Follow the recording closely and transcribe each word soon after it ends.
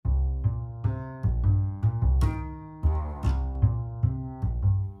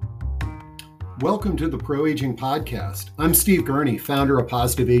Welcome to the Pro Aging Podcast. I'm Steve Gurney, founder of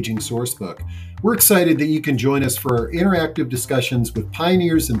Positive Aging Sourcebook. We're excited that you can join us for our interactive discussions with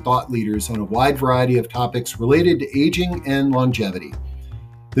pioneers and thought leaders on a wide variety of topics related to aging and longevity.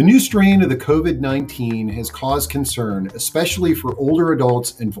 The new strain of the COVID-19 has caused concern, especially for older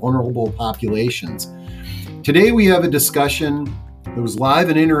adults and vulnerable populations. Today we have a discussion that was live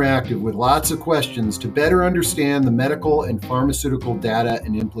and interactive with lots of questions to better understand the medical and pharmaceutical data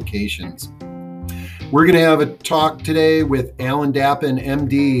and implications. We're going to have a talk today with Alan Dappen,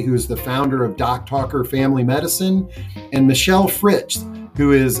 MD, who is the founder of Doc Talker Family Medicine, and Michelle Fritz,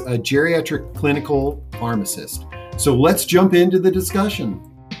 who is a geriatric clinical pharmacist. So let's jump into the discussion.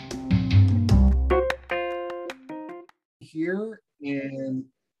 Here, and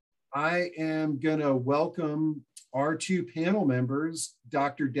I am going to welcome our two panel members,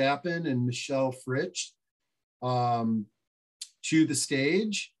 Dr. Dappen and Michelle Fritz, to the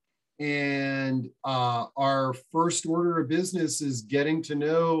stage. And our first order of business is getting to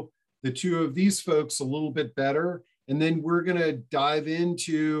know the two of these folks a little bit better. And then we're going to dive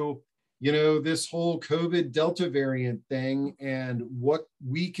into, this whole COVID Delta variant thing and what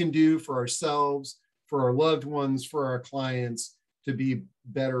we can do for ourselves, for our loved ones, for our clients to be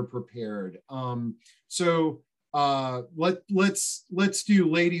better prepared. Let's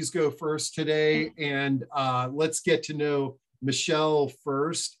do ladies go first today, and let's get to know Michelle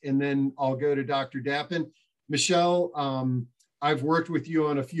first, and then I'll go to Dr. Dappen. Michelle, I've worked with you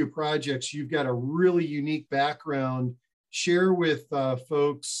on a few projects. You've got a really unique background. Share with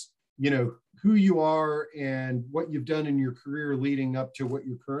folks, who you are and what you've done in your career leading up to what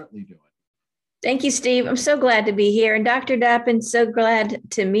you're currently doing. Thank you, Steve. I'm so glad to be here. And Dr. Dappen, so glad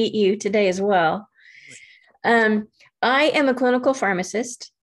to meet you today as well. I am a clinical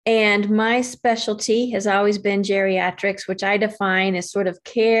pharmacist. And my specialty has always been geriatrics, which I define as sort of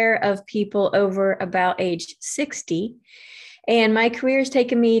care of people over about age 60. And my career has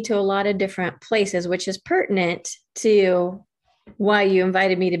taken me to a lot of different places, which is pertinent to why you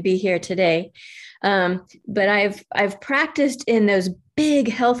invited me to be here today. But I've practiced in those big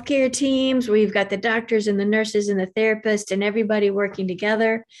healthcare teams where you've got the doctors and the nurses and the therapists and everybody working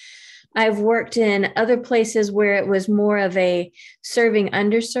together. I've worked in other places where it was more of a serving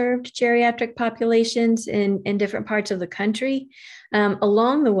underserved geriatric populations in different parts of the country.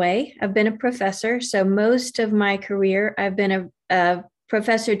 Along the way, I've been a professor. So most of my career, I've been a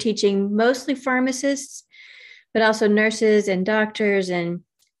professor teaching mostly pharmacists, but also nurses and doctors and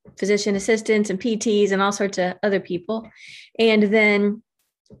physician assistants and PTs and all sorts of other people. And then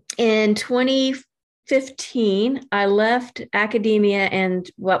in 2015, I left academia and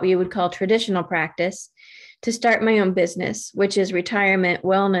what we would call traditional practice to start my own business, which is retirement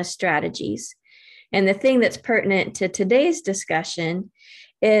wellness strategies. And the thing that's pertinent to today's discussion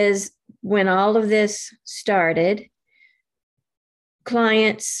is when all of this started,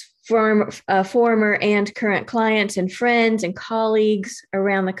 clients, former and current clients and friends and colleagues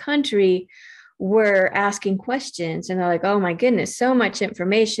around the country were asking questions, and they're like, oh my goodness, so much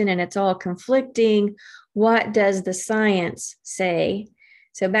information and it's all conflicting. What does the science say?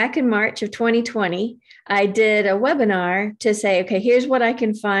 So back in March of 2020, I did a webinar to say, okay, here's what I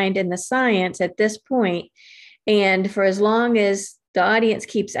can find in the science at this point. And for as long as the audience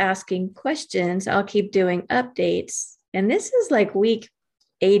keeps asking questions, I'll keep doing updates. And this is like week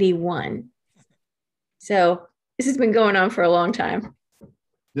 81. So this has been going on for a long time.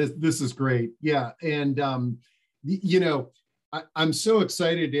 This is great. Yeah. And, I'm so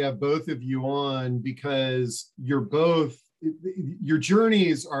excited to have both of you on because your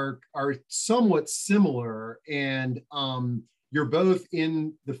journeys are somewhat similar, and you're both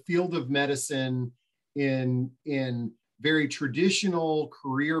in the field of medicine in very traditional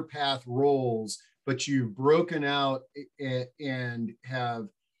career path roles, but you've broken out and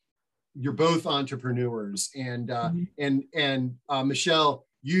you're both entrepreneurs. And Michelle,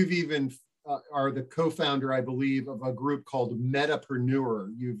 you've even are the co-founder, I believe, of a group called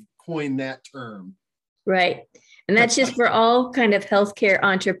Metapreneur. You've coined that term. Right. And that's just for all kind of healthcare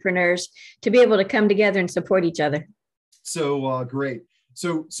entrepreneurs to be able to come together and support each other. So great.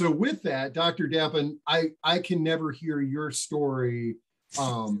 So with that, Dr. Dappen, I can never hear your story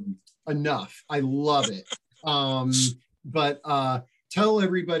enough. I love it. But tell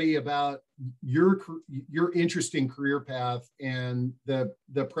everybody about your interesting career path and the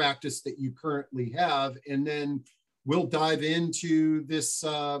practice that you currently have, and then we'll dive into this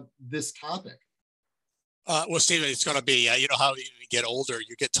topic. Well, Stephen, it's going to be, how you get older,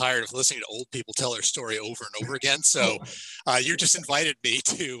 you get tired of listening to old people tell their story over and over again. So you just invited me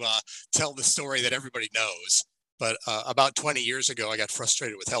to tell the story that everybody knows. But about 20 years ago, I got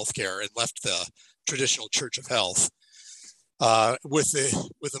frustrated with healthcare and left the traditional Church of Health with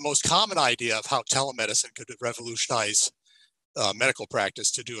the most common idea of how telemedicine could revolutionize medical practice,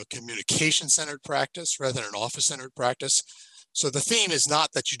 to do a communication-centered practice rather than an office-centered practice. So the theme is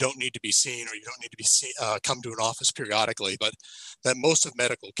not that you don't need to be seen, or you don't need to be come to an office periodically, but that most of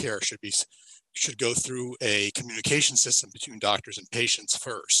medical care should go through a communication system between doctors and patients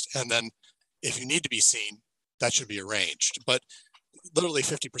first. And then if you need to be seen, that should be arranged. But literally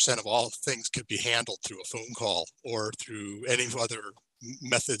 50% of all things could be handled through a phone call or through any other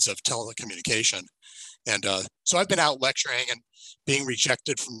methods of telecommunication. And so I've been out lecturing and being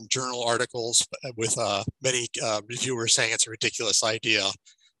rejected from journal articles with many reviewers saying it's a ridiculous idea,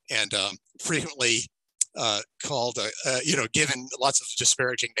 and frequently called, given lots of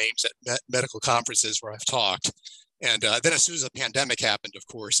disparaging names at medical conferences where I've talked. And then as soon as the pandemic happened, of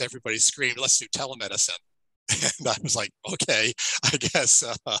course, everybody screamed, let's do telemedicine. And I was like, okay, I guess.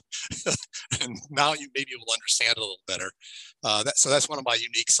 And now maybe you'll understand it a little better. So that's one of my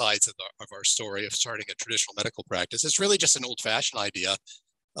unique sides of our story of starting a traditional medical practice. It's really just an old-fashioned idea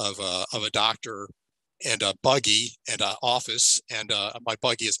of a doctor and a buggy and an office, and my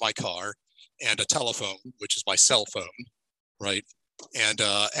buggy is my car, and a telephone, which is my cell phone, right? And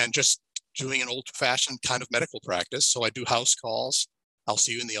just doing an old-fashioned kind of medical practice. So I do house calls. I'll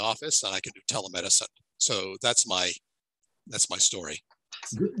see you in the office, and I can do telemedicine. So that's my story.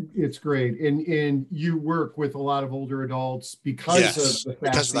 It's great, and you work with a lot of older adults because of the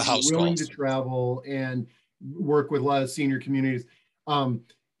fact that you're willing to travel and work with a lot of senior communities.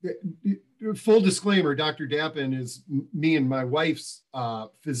 Full disclaimer: Dr. Dappen is me and my wife's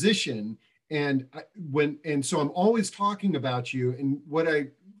physician, and so I'm always talking about you. And what I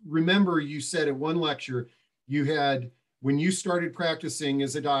remember you said at one lecture, you had, when you started practicing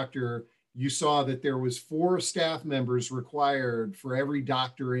as a doctor, you saw that there was 4 staff members required for every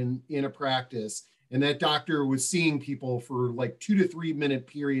doctor in a practice. And that doctor was seeing people for like 2 to 3 minute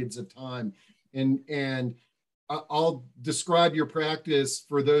periods of time. And I'll describe your practice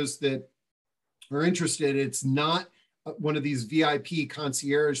for those that are interested. It's not one of these VIP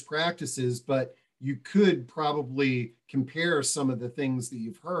concierge practices, but you could probably compare some of the things that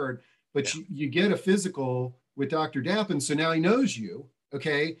you've heard. But you get a physical with Dr. Dappen, so now he knows you,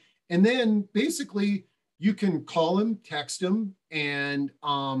 okay? And then basically you can call him, text him, and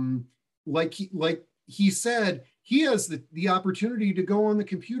like he said, he has the opportunity to go on the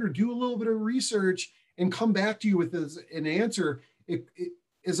computer, do a little bit of research, and come back to you with an answer,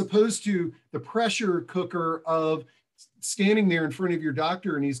 as opposed to the pressure cooker of standing there in front of your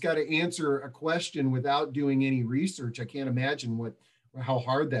doctor and he's got to answer a question without doing any research. I can't imagine how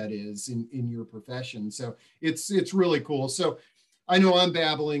hard that is in your profession. So it's really cool. So I know I'm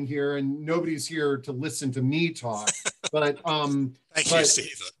babbling here and nobody's here to listen to me talk, but thank you,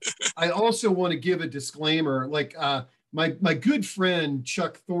 Steve. I also want to give a disclaimer. Like my good friend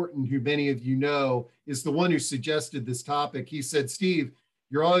Chuck Thornton, who many of you know, is the one who suggested this topic. He said, Steve,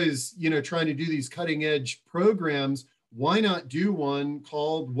 you're always trying to do these cutting edge programs. Why not do one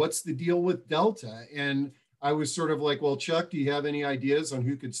called What's the Deal with Delta? And I was sort of like, well, Chuck, do you have any ideas on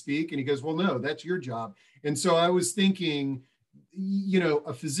who could speak? And he goes, well, no, that's your job. And so I was thinking,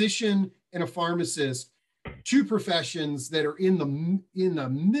 a physician and a pharmacist, 2 professions that are in the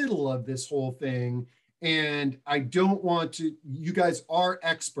middle of this whole thing. And I don't want to, you guys are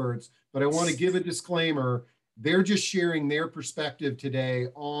experts, but I want to give a disclaimer. They're just sharing their perspective today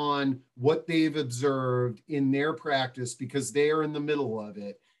on what they've observed in their practice because they are in the middle of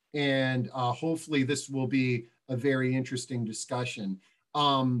it. And hopefully this will be a very interesting discussion.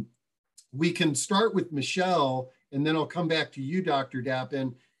 We can start with Michelle, and then I'll come back to you, Dr.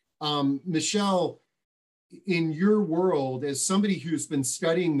 Dappen. Michelle, in your world, as somebody who's been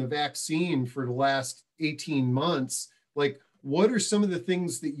studying the vaccine for the last 18 months, like what are some of the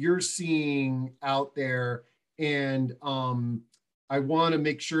things that you're seeing out there? And I want to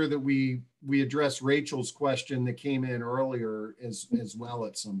make sure that we address Rachel's question that came in earlier as well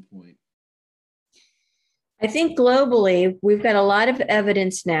at some point. I think globally, we've got a lot of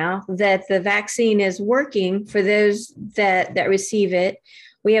evidence now that the vaccine is working for those that receive it.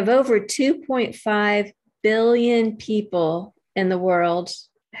 We have over 2.5 billion people in the world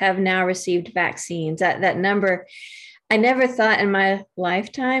have now received vaccines. That number, I never thought in my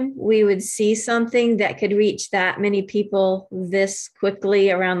lifetime we would see something that could reach that many people this quickly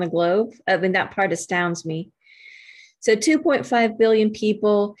around the globe. I mean, that part astounds me. So 2.5 billion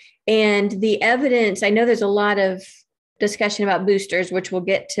people, and the evidence, I know there's a lot of discussion about boosters, which we'll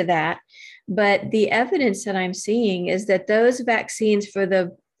get to that, but the evidence that I'm seeing is that those vaccines for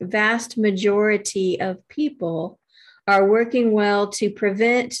the vast majority of people are working well to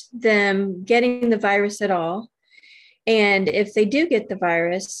prevent them getting the virus at all. And if they do get the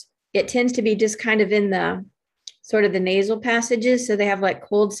virus, it tends to be just kind of in the sort of the nasal passages. So they have like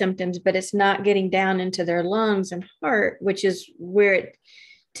cold symptoms, but it's not getting down into their lungs and heart, which is where it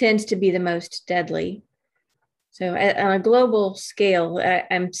tends to be the most deadly. So on a global scale,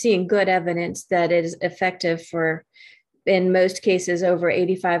 I'm seeing good evidence that it is effective for, in most cases, over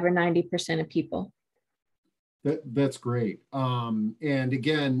 85 or 90% of people. That's great. And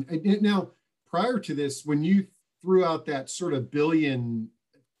again, now prior to this, when you threw out that sort of billion,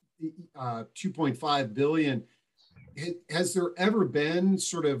 2.5 billion, has there ever been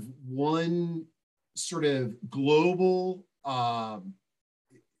sort of one sort of global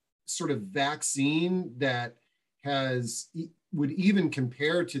sort of vaccine that would even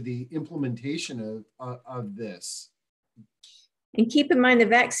compare to the implementation of this? And keep in mind, the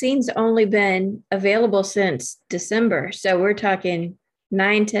vaccine's only been available since December. So we're talking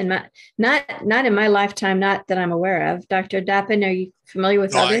 9-10 months, not in my lifetime, not that I'm aware of. Dr. Dappen, are you familiar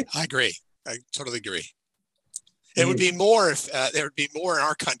with others? I agree. I totally agree. It would be more if there would be more in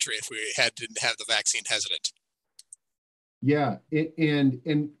our country if we didn't have the vaccine hesitant. Yeah,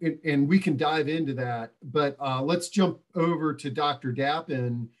 and we can dive into that, but let's jump over to Dr.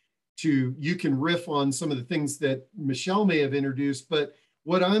 Dappen. You can riff on some of the things that Michelle may have introduced, but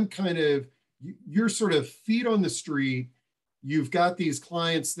what I'm you're sort of feet on the street. You've got these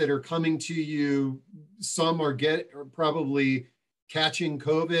clients that are coming to you. Some are probably catching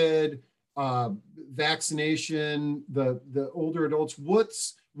COVID, vaccination, the older adults.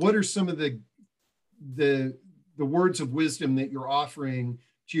 What are some of the words of wisdom that you're offering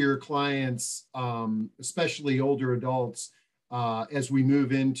to your clients, especially older adults, as we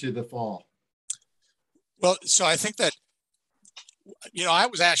move into the fall? Well, so I think that, I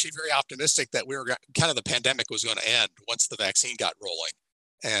was actually very optimistic that the pandemic was going to end once the vaccine got rolling.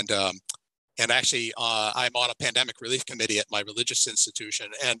 And actually, I'm on a pandemic relief committee at my religious institution.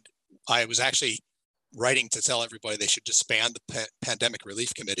 And I was actually writing to tell everybody they should disband the pandemic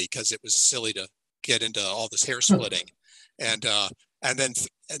relief committee because it was silly to get into all this hair splitting. And then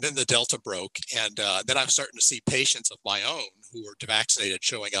the Delta broke. And then I'm starting to see patients of my own who were vaccinated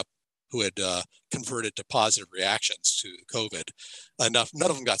showing up who had converted to positive reactions to COVID. None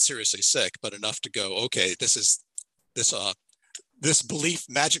of them got seriously sick, but enough to go, okay, this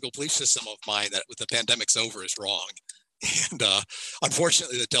magical belief system of mine that with the pandemic's over is wrong. And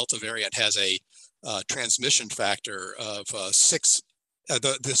unfortunately, the Delta variant has a transmission factor of 6.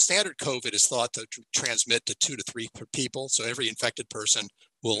 The standard COVID is thought to transmit to 2 to 3 people. So every infected person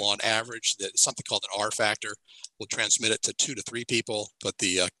will, on average, something called an R factor, will transmit it to 2 to 3 people. But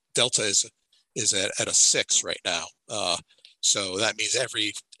the Delta is at a 6 right now. So that means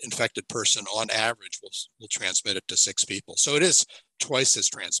every infected person, on average, will transmit it to 6 people. So it is twice as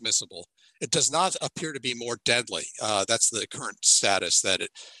transmissible. It does not appear to be more deadly. That's the current status that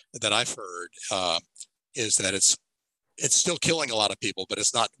I've heard, is that it's still killing a lot of people, but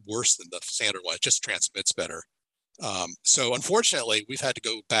it's not worse than the standard one. It just transmits better. So unfortunately, we've had to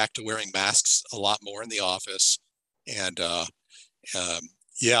go back to wearing masks a lot more in the office. And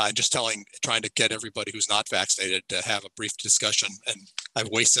I'm just trying to get everybody who's not vaccinated to have a brief discussion. And I've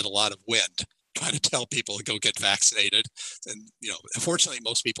wasted a lot of wind trying to tell people to go get vaccinated. And, unfortunately,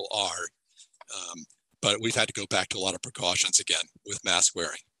 most people are. But we've had to go back to a lot of precautions again with mask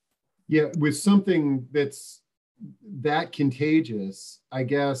wearing. Yeah, with something that's that contagious, I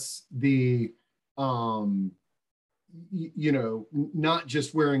guess not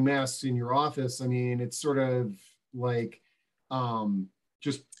just wearing masks in your office. I mean, it's sort of like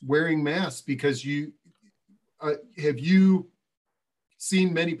just wearing masks because have you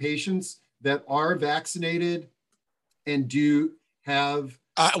seen many patients that are vaccinated and do have?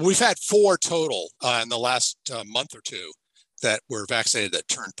 We've had 4 total in the last month or two that were vaccinated that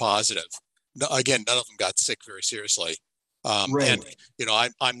turned positive. Again, none of them got sick very seriously. Right. And,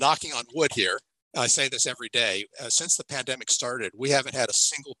 I'm knocking on wood here. I say this every day. Since the pandemic started, we haven't had a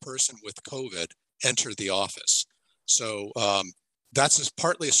single person with COVID enter the office. So that's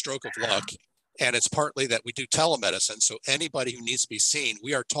partly a stroke of luck. And it's partly that we do telemedicine. So anybody who needs to be seen,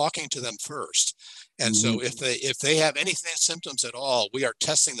 we are talking to them first. And so if they have any symptoms at all, we are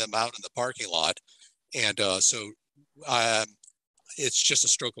testing them out in the parking lot. And it's just a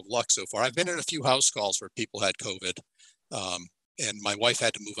stroke of luck so far. I've been in a few house calls where people had COVID. And my wife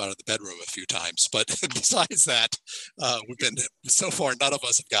had to move out of the bedroom a few times. But besides that, so far, none of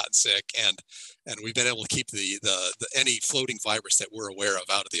us have gotten sick. And we've been able to keep the any floating virus that we're aware of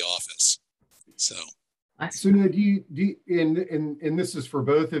out of the office. So So now and this is for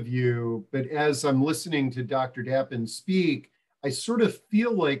both of you, but as I'm listening to Dr. Dappin speak, I sort of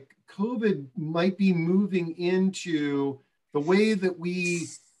feel like COVID might be moving into the way that we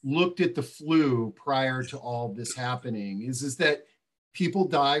looked at the flu prior to all this happening is that people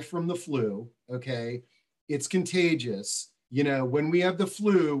die from the flu, okay? It's contagious. You know, when we have the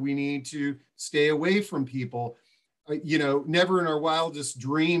flu, we need to stay away from people. You know, never in our wildest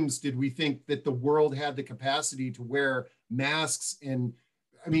dreams did we think that the world had the capacity to wear masks. And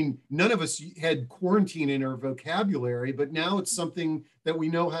I mean, none of us had quarantine in our vocabulary, but now it's something that we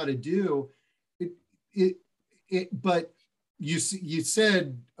know how to do. But you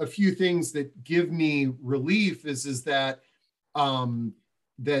said a few things that give me relief is that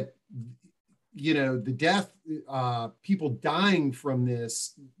that, you know, the death, people dying from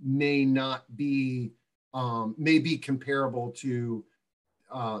this may not be, may be comparable to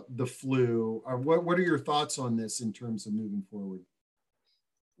the flu. What are your thoughts on this in terms of moving forward?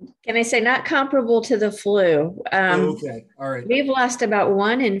 Can I say not comparable to the flu? Okay, all right. We've lost about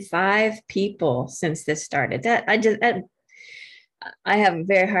 1 in 5 people since this started. I have a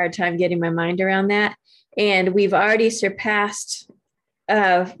very hard time getting my mind around that. And we've already surpassed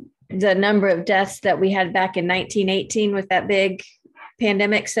the number of deaths that we had back in 1918 with that big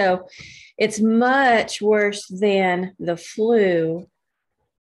pandemic. So it's much worse than the flu.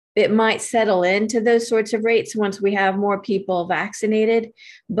 It might settle into those sorts of rates once we have more people vaccinated,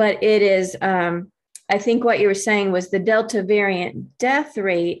 but it is, I think what you were saying was the Delta variant death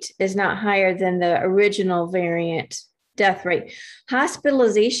rate is not higher than the original variant death rate.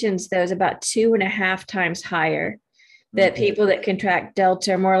 Hospitalizations, though, is about 2.5 times higher. That people that contract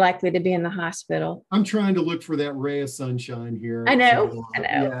Delta are more likely to be in the hospital. I'm trying to look for that ray of sunshine here. I know.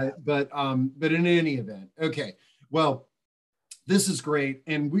 Yeah, but in any event, okay. Well, this is great,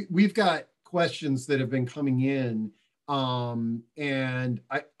 and we've got questions that have been coming in, and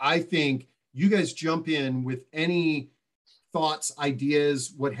I think you guys jump in with any thoughts,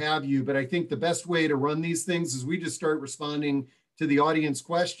 ideas, what have you. But I think the best way to run these things is we just start responding to the audience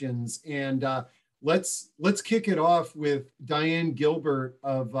questions, and let's kick it off with Diane Gilbert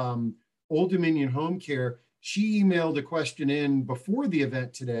of Old Dominion Home Care. She emailed a question in before the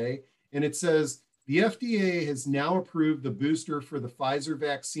event today, and it says, the FDA has now approved the booster for the Pfizer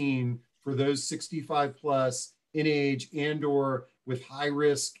vaccine for those 65 plus in age and or with high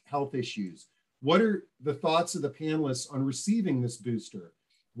risk health issues. What are the thoughts of the panelists on receiving this booster?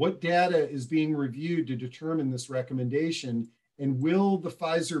 What data is being reviewed to determine this recommendation? And will the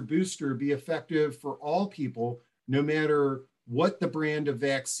Pfizer booster be effective for all people, no matter what the brand of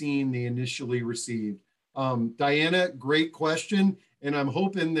vaccine they initially received? Diana, great question. And I'm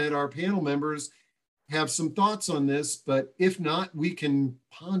hoping that our panel members have some thoughts on this, but if not, we can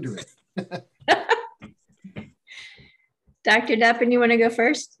ponder it. Dr. Dappin, you want to go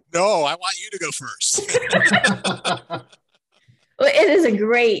first? No, I want you to go first. Well, it is a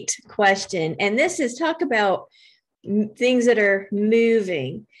great question. And this is talk about things that are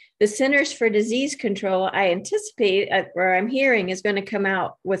moving. The Centers for Disease Control, I anticipate, or I'm hearing, is going to come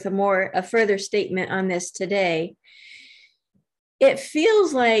out with a further statement on this today. It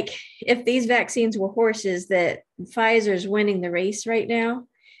feels like if these vaccines were horses, that Pfizer's winning the race right now,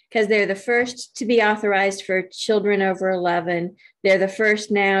 because they're the first to be authorized for children over 11. They're the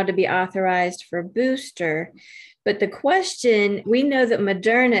first now to be authorized for booster. But the question, we know that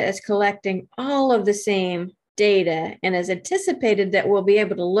Moderna is collecting all of the same data and is anticipated that we'll be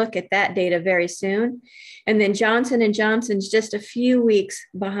able to look at that data very soon. And then Johnson & Johnson's just a few weeks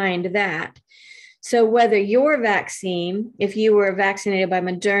behind that. So whether your vaccine, if you were vaccinated by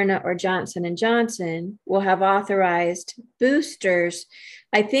Moderna or Johnson & Johnson, will have authorized boosters,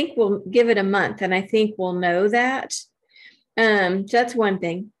 I think we'll give it a month, and I think we'll know that. So that's one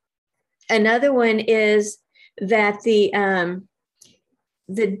thing. Another one is that the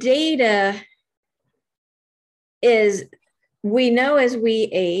data is, we know as we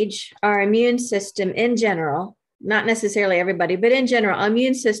age, our immune system in general, not necessarily everybody, but in general, our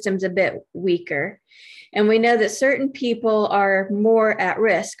immune system's a bit weaker. And we know that certain people are more at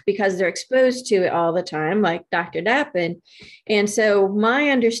risk because they're exposed to it all the time, like Dr. Dappin. And so my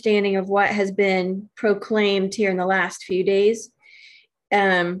understanding of what has been proclaimed here in the last few days,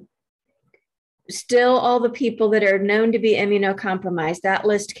 still all the people that are known to be immunocompromised, that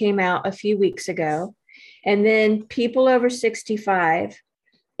list came out a few weeks ago. And then people over 65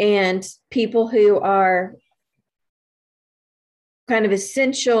 and people who are kind of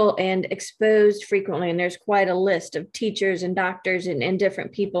essential and exposed frequently. And there's quite a list of teachers and doctors and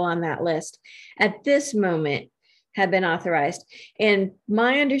different people on that list. At this moment, have been authorized. And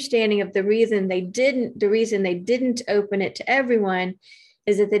my understanding of the reason they didn't open it to everyone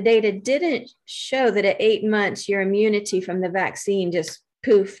is that the data didn't show that at 8 months, your immunity from the vaccine just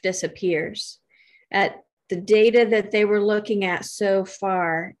poof disappears. At the data that they were looking at so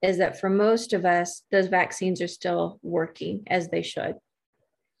far is that for most of us, those vaccines are still working as they should.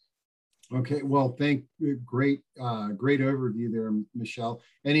 Okay, well, great overview there, Michelle.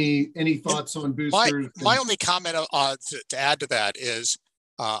 Any thoughts on boosters? My only comment to add to that is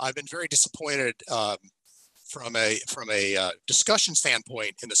I've been very disappointed from a discussion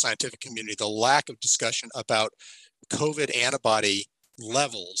standpoint in the scientific community, the lack of discussion about COVID antibody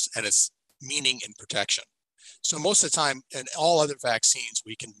levels and its meaning in protection. So most of the time in all other vaccines,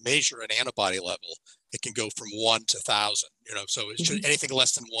 we can measure an antibody level. It can go from 1 to 1,000, so anything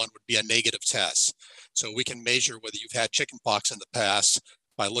less than 1 would be a negative test. So we can measure whether you've had chickenpox in the past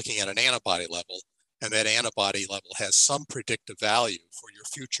by looking at an antibody level, and that antibody level has some predictive value for your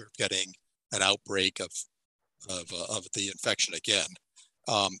future getting an outbreak of the infection again.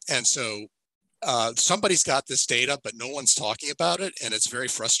 And so somebody's got this data, but no one's talking about it. And it's very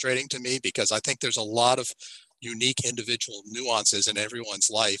frustrating to me because I think there's a lot of unique individual nuances in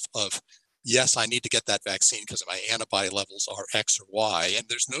everyone's life of, yes, I need to get that vaccine because my antibody levels are X or Y. And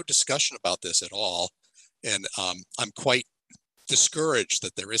there's no discussion about this at all. And I'm quite discouraged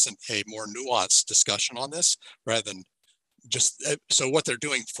that there isn't a more nuanced discussion on this rather than just, so what they're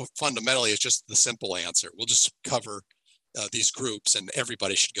doing fundamentally is just the simple answer. We'll just cover these groups and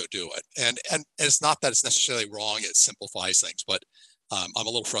everybody should go do it. And it's not that it's necessarily wrong, it simplifies things, but I'm a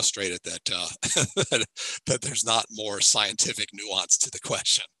little frustrated that, that there's not more scientific nuance to the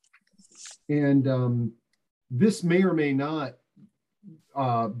question. And this may or may not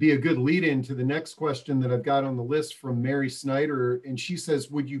be a good lead in to the next question that I've got on the list from Mary Snyder. And she says,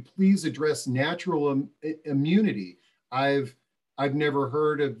 would you please address natural immunity? I've never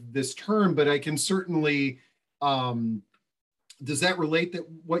heard of this term, but I can certainly, does that relate to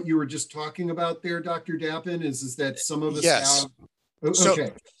what you were just talking about there, Dr. Dappin? Is that some of us yes. have?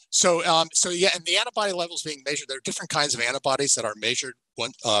 Okay. So yeah, and the antibody levels being measured, there are different kinds of antibodies that are measured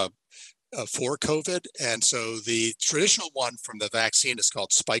for COVID. And so the traditional one from the vaccine is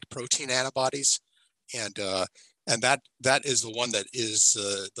called spike protein antibodies. And that is the one that is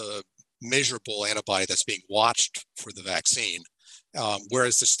the measurable antibody that's being watched for the vaccine.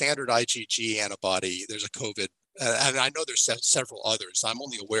 Whereas the standard IgG antibody, there's a COVID, and I know there's several others. I'm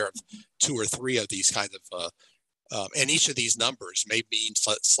only aware of 2 or 3 of these kinds of, and each of these numbers may mean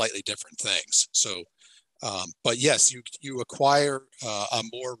slightly different things. So, but yes, you acquire a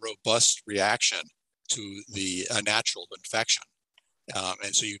more robust reaction to the natural infection.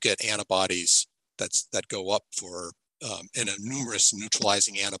 And so you get antibodies that go up for, and numerous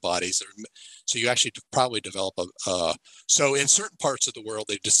neutralizing antibodies. So you actually probably develop so in certain parts of the world,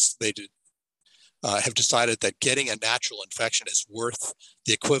 they have decided that getting a natural infection is worth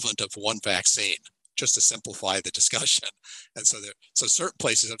the equivalent of 1 vaccine, just to simplify the discussion. And so certain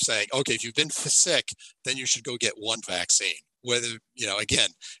places are saying, okay, if you've been sick, then you should go get 1 vaccine. Whether, again,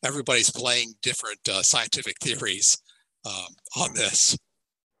 everybody's playing different scientific theories on this.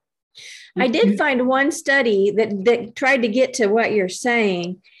 I did find one study that tried to get to what you're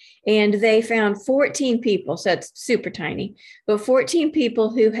saying, and they found 14 people, so it's super tiny, but 14 people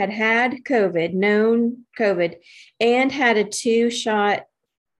who had COVID, known COVID, and had a 2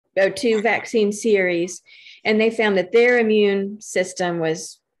 vaccine series, and they found that their immune system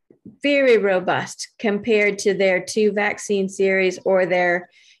was very robust compared to their 2 vaccine series or their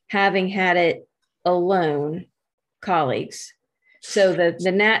having had it alone colleagues. So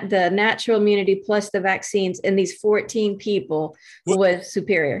the natural immunity plus the vaccines in these 14 people was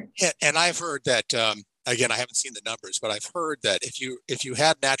superior. And I've heard that, again, I haven't seen the numbers, but I've heard that if you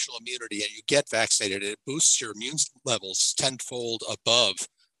had natural immunity and you get vaccinated, it boosts your immune levels 10-fold above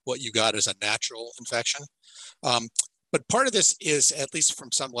what you got as a natural infection. But part of this is, at least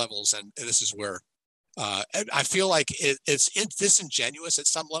from some levels, and this is where I feel like it's disingenuous at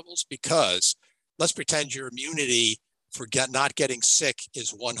some levels, because let's pretend your immunity for not getting sick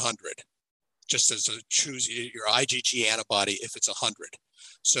is 100, just as choose your IgG antibody if it's 100.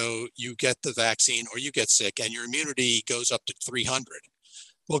 So you get the vaccine or you get sick and your immunity goes up to 300.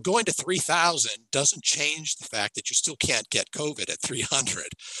 Well, going to 3,000 doesn't change the fact that you still can't get COVID at 300.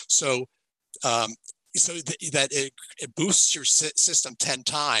 So that it boosts your system 10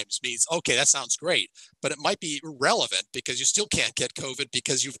 times means, okay, that sounds great, but it might be irrelevant because you still can't get COVID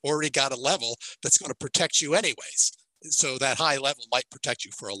because you've already got a level that's going to protect you anyways. So that high level might protect you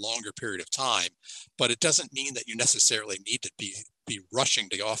for a longer period of time, but it doesn't mean that you necessarily need to be be rushing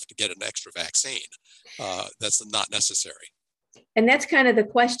to go off to get an extra vaccine. That's not necessary. And that's kind of the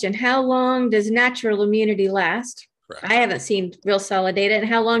question. How long does natural immunity last? Correct. I haven't seen real solid data. And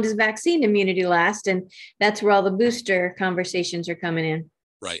how long does vaccine immunity last? And that's where all the booster conversations are coming in.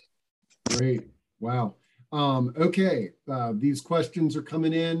 Right. Great. Wow. Okay. These questions are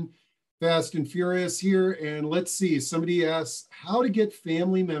coming in fast and furious here. And let's see. Somebody asks how to get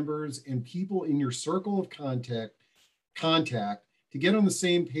family members and people in your circle of contact to get on the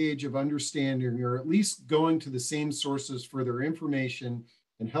same page of understanding, or at least going to the same sources for their information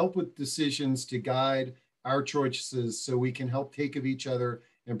and help with decisions to guide our choices so we can help take of each other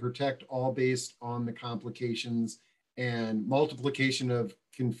and protect all based on the complications and multiplication of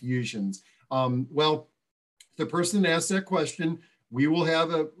confusions. Well, the person that asked that question, we will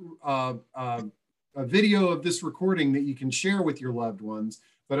have a video of this recording that you can share with your loved ones,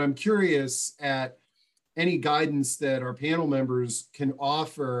 but I'm curious at any guidance that our panel members can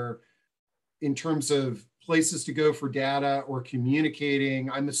offer in terms of places to go for data or communicating.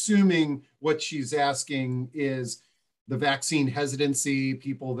 I'm assuming what she's asking is the vaccine hesitancy,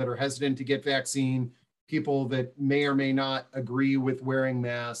 people that are hesitant to get vaccine, people that may or may not agree with wearing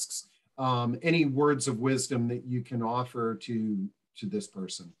masks. Any words of wisdom that you can offer to this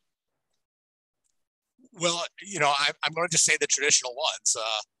person? Well, I'm going to just say the traditional ones,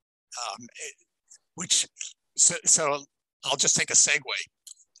 so I'll just take a segue.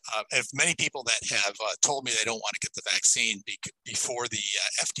 If many people that have told me they don't want to get the vaccine before the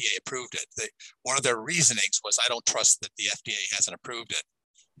FDA approved it, one of their reasonings was, I don't trust that the FDA hasn't approved it.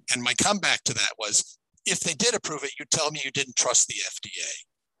 And my comeback to that was, if they did approve it, you tell me you didn't trust the FDA.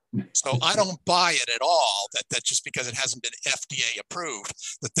 So I don't buy it at all that just because it hasn't been FDA approved,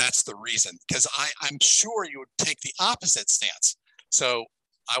 that's the reason. Because I'm sure you would take the opposite stance. So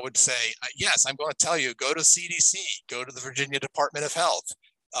I would say, yes, I'm going to tell you, go to CDC, go to the Virginia Department of Health,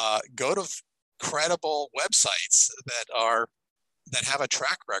 go to credible websites that have a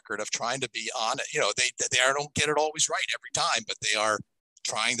track record of trying to be on it. They don't get it always right every time, but they are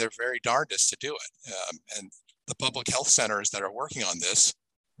trying their very darndest to do it. And the public health centers that are working on this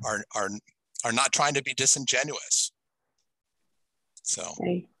are not trying to be disingenuous. So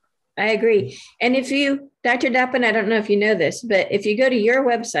I agree. And if you, Dr. Dappen, I don't know if you know this, but if you go to your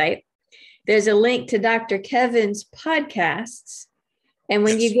website, there's a link to Dr. Kevin's podcasts. And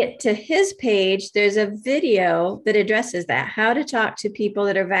when you get to his page, there's a video that addresses that, how to talk to people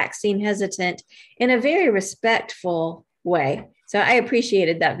that are vaccine hesitant in a very respectful way. So I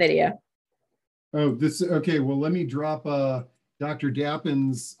appreciated that video. Oh, okay. Well, let me drop Dr.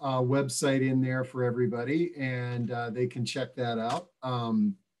 Dappen's website in there for everybody, and they can check that out.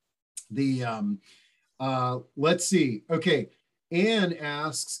 Let's see. Okay. Anne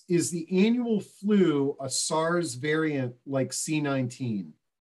asks, is the annual flu a SARS variant like C19?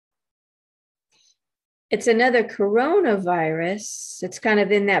 It's another coronavirus. It's kind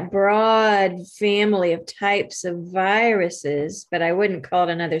of in that broad family of types of viruses, but I wouldn't call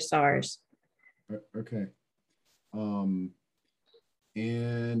it another SARS. Okay.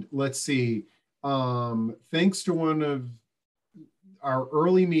 And let's see. Thanks to one of our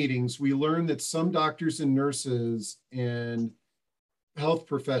early meetings, we learned that some doctors and nurses and health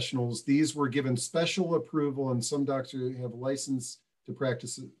professionals, these were given special approval, and some doctors have license to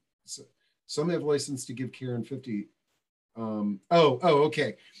practice. Some have license to give care in 50.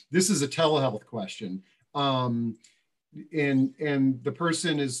 Okay. This is a telehealth question. And the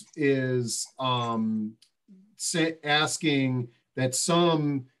person is asking that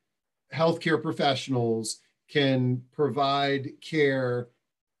some healthcare professionals can provide care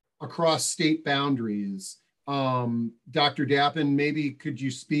across state boundaries. Dr. Dappen, maybe could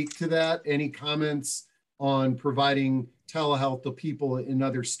you speak to that? Any comments on providing telehealth to people in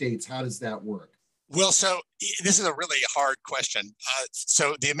other states? How does that work? Well, so this is a really hard question.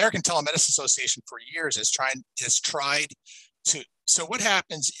 So the American Telemedicine Association for years has tried to, so what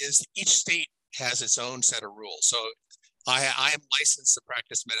happens is each state has its own set of rules. So I am licensed to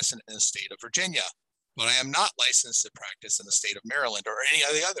practice medicine in the state of Virginia, but I am not licensed to practice in the state of Maryland or any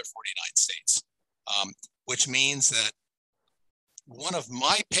of the other 49 states, which means that one of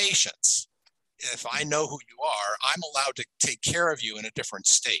my patients, if I know who you are, I'm allowed to take care of you in a different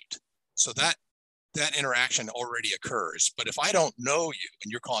state. So that interaction already occurs. But if I don't know you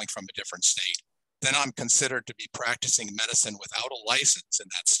and you're calling from a different state, then I'm considered to be practicing medicine without a license in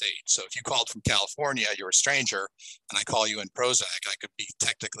that state. So if you called from California, you're a stranger, and I call you in Prozac, I could be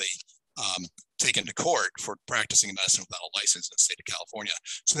technically taken to court for practicing medicine without a license in the state of California.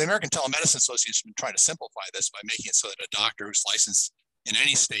 So the American Telemedicine Association has been trying to simplify this by making it so that a doctor who's licensed in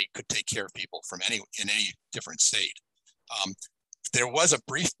any state could take care of people from in any different state. there was a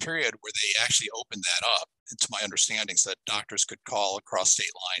brief period where they actually opened that up, to my understanding, so that doctors could call across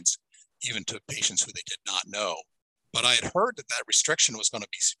state lines, even to patients who they did not know. But I had heard that that restriction was going to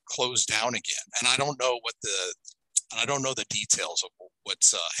be closed down again, and I don't know the details of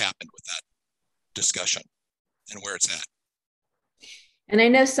what's happened with that discussion and where it's at. And I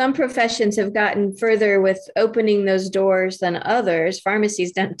know some professions have gotten further with opening those doors than others.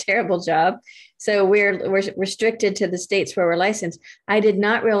 Pharmacy's done a terrible job. So we're restricted to the states where we're licensed. I did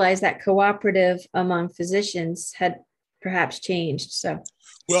not realize that cooperative among physicians had perhaps changed. So,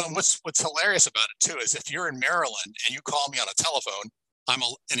 well, what's hilarious about it too is if you're in Maryland and you call me on a telephone,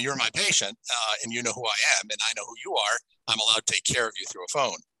 and you're my patient, and you know who I am, and I know who you are, I'm allowed to take care of you through a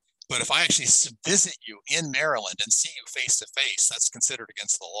phone. But if I actually visit you in Maryland and see you face to face, that's considered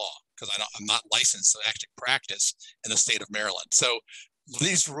against the law, because I'm not licensed to actually practice in the state of Maryland. So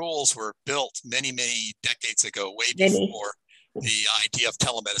these rules were built many, many decades ago, way before the idea of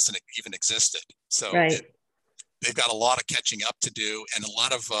telemedicine even existed. So they've got a lot of catching up to do, and a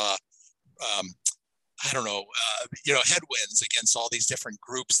lot of headwinds against all these different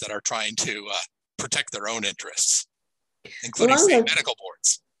groups that are trying to protect their own interests, including state medical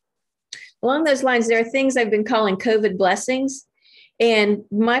boards. Along those lines, there are things I've been calling COVID blessings. And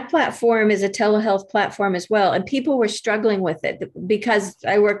my platform is a telehealth platform as well. And people were struggling with it because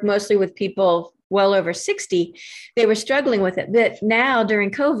I work mostly with people well over 60. They were struggling with it. But now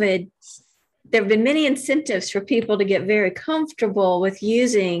during COVID, there have been many incentives for people to get very comfortable with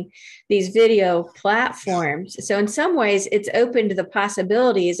using these video platforms. So in some ways, it's opened the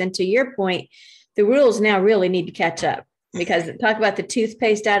possibilities. And to your point, the rules now really need to catch up, because talk about the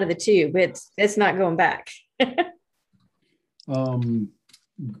toothpaste out of the tube. It's not going back.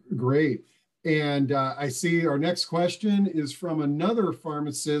 Great. And I see our next question is from another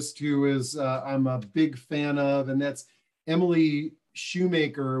pharmacist who is I'm a big fan of, and that's Emily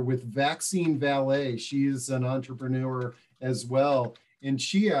Shoemaker with Vaccine Valet. She's an entrepreneur as well. And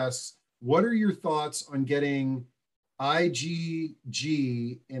she asks, what are your thoughts on getting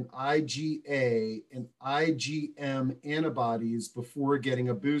IgG and IgA and IgM antibodies before getting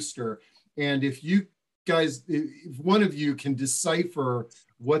a booster? And if you guys, if one of you can decipher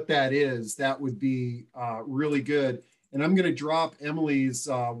what that is, that would be really good. And I'm going to drop Emily's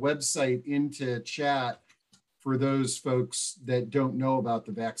website into chat for those folks that don't know about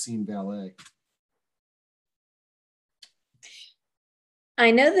the Vaccine Valet. I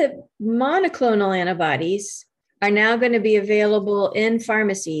know that monoclonal antibodies are now going to be available in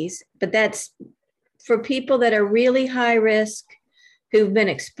pharmacies, but that's for people that are really high risk, who've been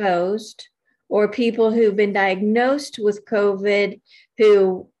exposed, or people who've been diagnosed with COVID,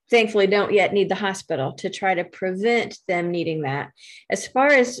 who thankfully don't yet need the hospital, to try to prevent them needing that. As far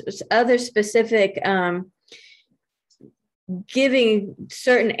as other specific giving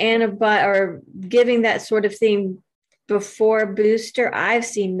certain antibody or giving that sort of thing before booster, I've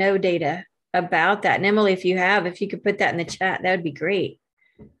seen no data about that. And Emily, if you could put that in the chat, that would be great.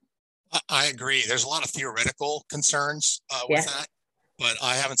 I agree. There's a lot of theoretical concerns with that, but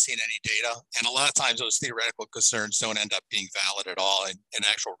I haven't seen any data. And a lot of times those theoretical concerns don't end up being valid at all in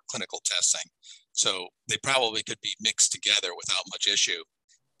actual clinical testing. So they probably could be mixed together without much issue.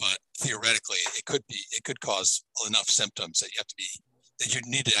 But theoretically, it could cause enough symptoms that you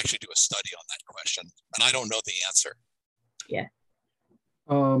need to actually do a study on that question. And I don't know the answer. Yeah.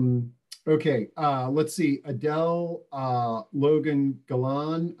 Okay. Let's see. Adele Logan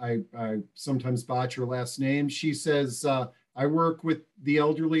Galan. I sometimes botch her last name. She says, I work with the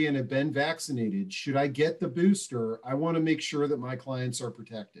elderly and have been vaccinated. Should I get the booster? I want to make sure that my clients are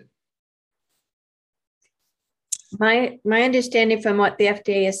protected. My understanding from what the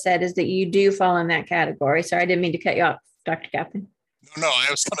FDA has said is that you do fall in that category. Sorry, I didn't mean to cut you off, Dr. Kaplan. No, I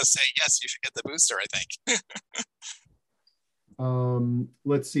was going to say, yes, you should get the booster, I think.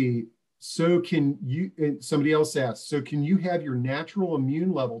 Let's see. So can you, somebody else asked, so can you have your natural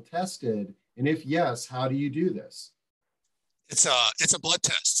immune level tested? And if yes, how do you do this? It's a blood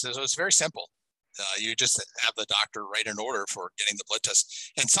test. So it's very simple. You just have the doctor write an order for getting the blood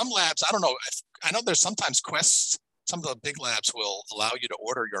test. And some labs, I don't know, I know there's sometimes Quest, some of the big labs will allow you to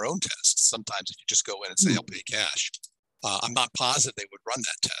order your own tests. Sometimes if you just go in and say, I'll pay cash. I'm not positive they would run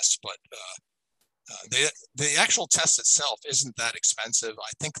that test, but the actual test itself isn't that expensive.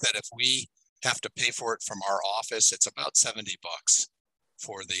 I think that if we have to pay for it from our office, it's about $70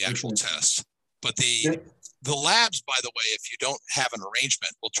 for the actual test. But the labs, by the way, if you don't have an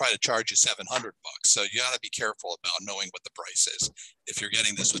arrangement, will try to charge you $700. So you got to be careful about knowing what the price is if you're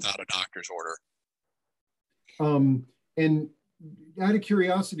getting this without a doctor's order. And out of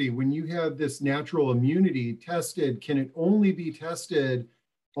curiosity, when you have this natural immunity tested, can it only be tested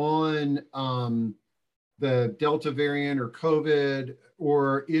on the Delta variant or COVID,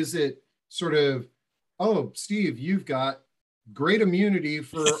 or is it sort of, oh, Steve, you've got great immunity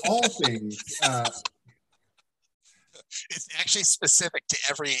for all things? It's actually specific to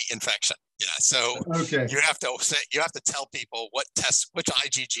every infection. Yeah, so okay. you have to tell people what which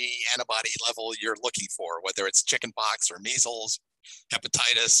IgG antibody level you're looking for, whether it's chickenpox or measles,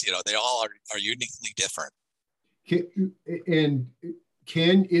 hepatitis. They all are uniquely different.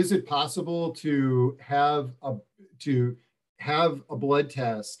 Is it possible to have a blood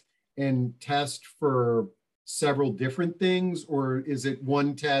test and test for several different things, or is it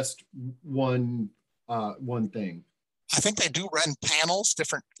one test, one thing? I think they do run panels.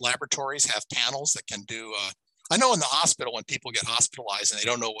 Different laboratories have panels that can do. I know in the hospital, when people get hospitalized and they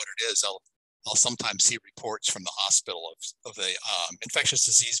don't know what it is, I'll sometimes see reports from the hospital of the infectious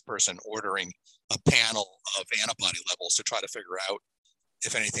disease person ordering a panel of antibody levels to try to figure out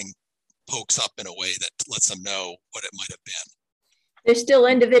if anything pokes up in a way that lets them know what it might have been. There's still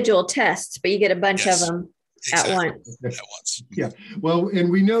individual tests, but you get a bunch of them. Exactly. At once. Yeah. Well, and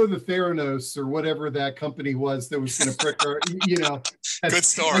we know the Theranos or whatever that company was that was going to prick our, Good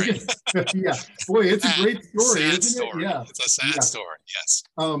story. Yeah. Boy, it's a great story, sad isn't story. it? Yeah. It's a sad story. Yes.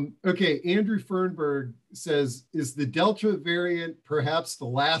 Okay. Andrew Fernberg says, is the Delta variant perhaps the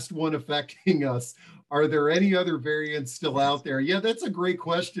last one affecting us? Are there any other variants still out there? Yeah, that's a great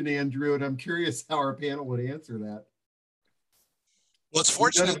question, Andrew. And I'm curious how our panel would answer that. Well, it's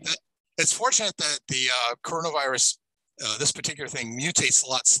fortunate that the coronavirus, this particular thing, mutates a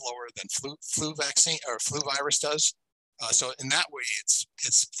lot slower than flu vaccine or flu virus does. So in that way, it's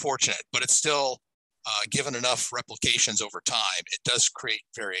fortunate, but it's still given enough replications over time, it does create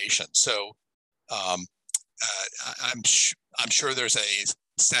variation. So I'm sure there's a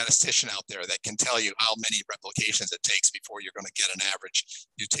statistician out there that can tell you how many replications it takes before you're going to get an average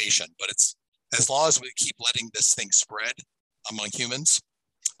mutation. But it's as long as we keep letting this thing spread among humans.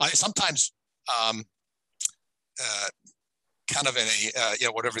 I sometimes kind of in a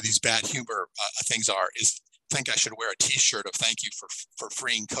whatever these bad humor things are, is think I should wear a T-shirt of thank you for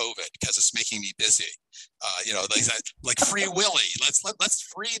freeing COVID because it's making me busy. Like Free Willy. Let's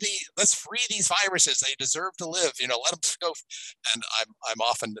free these viruses. They deserve to live. Let them go. And I'm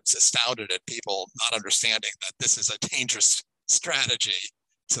often astounded at people not understanding that this is a dangerous strategy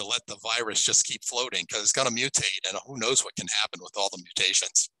to let the virus just keep floating, because it's going to mutate, and who knows what can happen with all the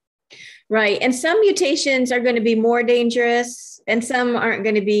mutations. Right. And some mutations are going to be more dangerous and some aren't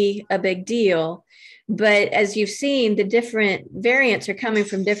going to be a big deal. But as you've seen, the different variants are coming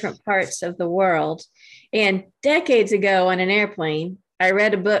from different parts of the world. And decades ago on an airplane, I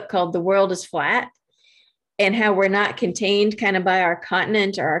read a book called The World is Flat, and how we're not contained kind of by our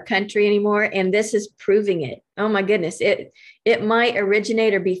continent or our country anymore. And this is proving it. Oh my goodness. It might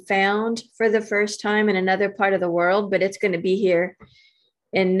originate or be found for the first time in another part of the world, but it's going to be here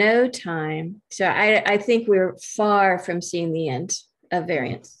in no time. So I think we're far from seeing the end of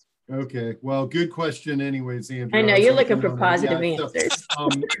variants. Okay. Well, good question anyways, Andrew. I know you're looking for positive answers.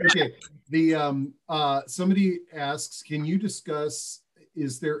 Okay. Somebody asks, can you discuss,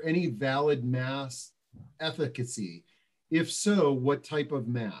 is there any valid mask efficacy? If so, what type of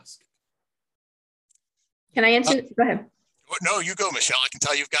mask? Can I answer? Go ahead. No, you go, Michelle. I can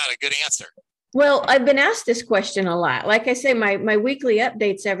tell you've got a good answer. Well, I've been asked this question a lot. Like I say, my weekly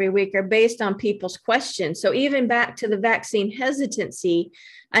updates every week are based on people's questions. So even back to the vaccine hesitancy,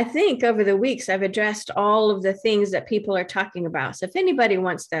 I think over the weeks, I've addressed all of the things that people are talking about. So if anybody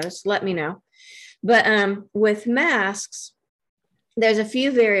wants those, let me know. But with masks, there's a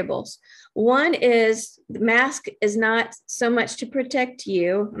few variables. One is the mask is not so much to protect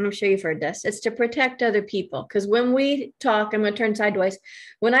you. I'm sure you've heard this. It's to protect other people. Because when we talk, I'm going to turn sideways.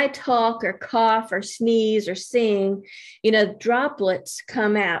 When I talk or cough or sneeze or sing, droplets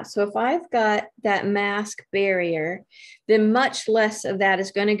come out. So if I've got that mask barrier, then much less of that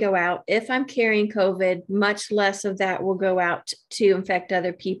is going to go out. If I'm carrying COVID, much less of that will go out to infect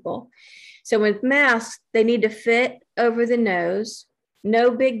other people. So with masks, they need to fit over the nose.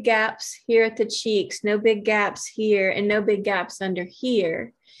 No big gaps here at the cheeks, no big gaps here, and no big gaps under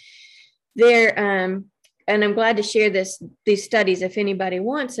here. And I'm glad to share these studies if anybody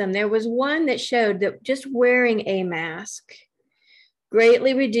wants them. There was one that showed that just wearing a mask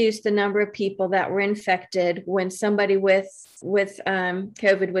greatly reduced the number of people that were infected when somebody with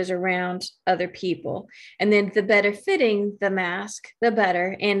COVID was around other people. And then the better fitting the mask, the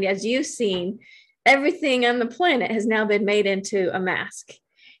better. And as you've seen, everything on the planet has now been made into a mask.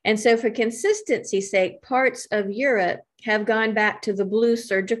 And so for consistency's sake, parts of Europe have gone back to the blue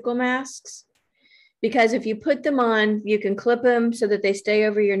surgical masks, because if you put them on, you can clip them so that they stay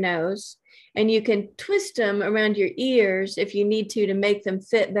over your nose, and you can twist them around your ears if you need to make them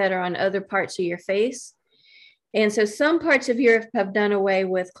fit better on other parts of your face. And so some parts of Europe have done away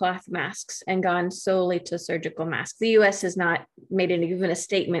with cloth masks and gone solely to surgical masks. The US has not made even a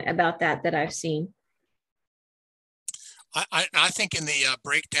statement about that I've seen. I think in the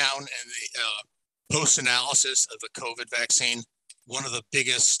breakdown and the post-analysis of the COVID vaccine, one of the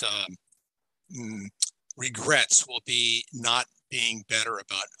biggest regrets will be not being better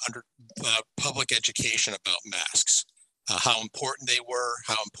about public education about masks. How important they were,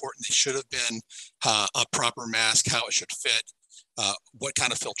 how important they should have been, a proper mask, how it should fit, what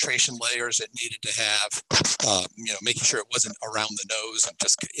kind of filtration layers it needed to have, making sure it wasn't around the nose, and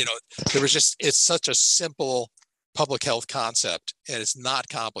just, it's such a simple public health concept, and it's not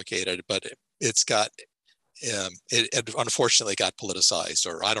complicated, but it unfortunately got politicized,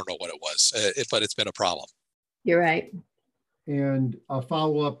 or I don't know what it was, but it's been a problem. You're right. And a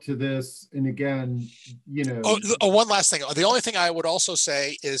follow-up to this, and again, one last thing. The only thing I would also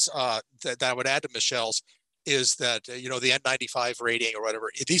say is that I would add to Michelle's is that, the N95 rating or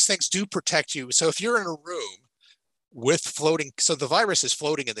whatever, these things do protect you. So if you're in a room with floating, so the virus is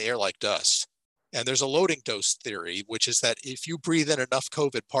floating in the air like dust. And there's a loading dose theory, which is that if you breathe in enough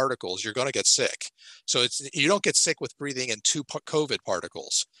COVID particles, you're going to get sick. So you don't get sick with breathing in 2 COVID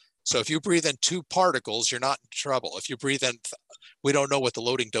particles. So if you breathe in 2 particles, you're not in trouble. If you breathe in, we don't know what the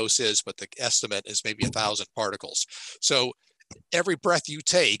loading dose is, but the estimate is maybe 1,000 particles. So every breath you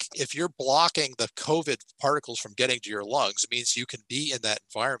take, if you're blocking the COVID particles from getting to your lungs, it means you can be in that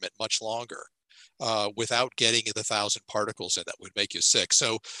environment much longer without getting the 1,000 particles in that would make you sick.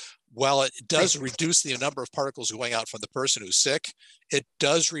 So while it does reduce the number of particles going out from the person who's sick, it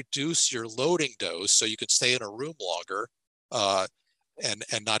does reduce your loading dose, so you can stay in a room longer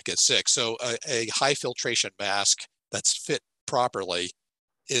and not get sick. So a high filtration mask that's fit properly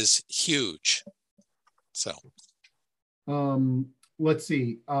is huge. So let's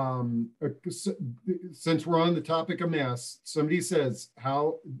see. Since we're on the topic of masks,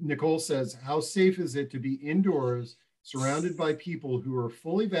 Nicole says, how safe is it to be indoors surrounded by people who are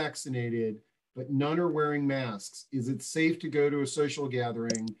fully vaccinated, but none are wearing masks? Is it safe to go to a social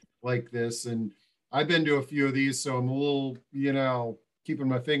gathering like this? And I've been to a few of these, so I'm a little, keeping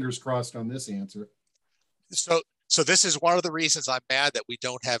my fingers crossed on this answer. So this is one of the reasons I'm mad that we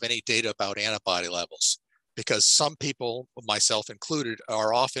don't have any data about antibody levels, because some people, myself included,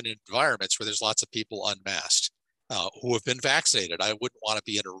 are often in environments where there's lots of people unmasked who have been vaccinated. I wouldn't want to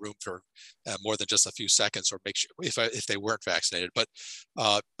be in a room for more than just a few seconds, or make sure if they weren't vaccinated. But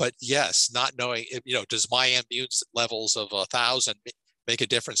yes, not knowing, does my immune levels of 1,000 make a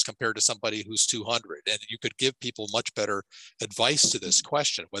difference compared to somebody who's 200? And you could give people much better advice to this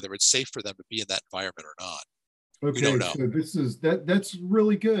question, whether it's safe for them to be in that environment or not. Okay, so that's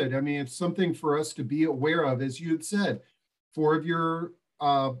really good. I mean, it's something for us to be aware of. As you had said, 4 of your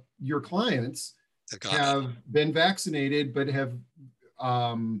clients have been vaccinated, but have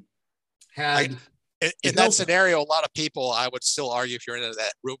had in that scenario, a lot of people, I would still argue, if you're in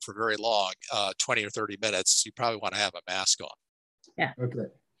that room for very long, 20 or 30 minutes, you probably want to have a mask on. Yeah. Okay.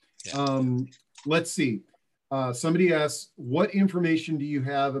 Yeah. Let's see. Somebody asks, what information do you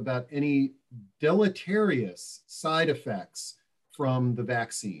have about any deleterious side effects from the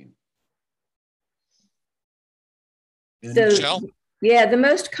vaccine? Yeah, the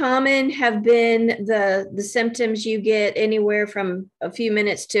most common have been the symptoms you get anywhere from a few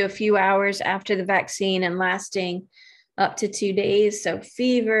minutes to a few hours after the vaccine and lasting up to 2 days. So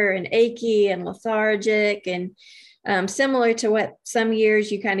fever and achy and lethargic, and similar to what some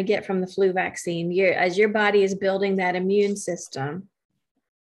years you kind of get from the flu vaccine. As your body is building that immune system,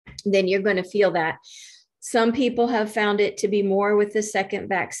 then you're going to feel that. Some people have found it to be more with the second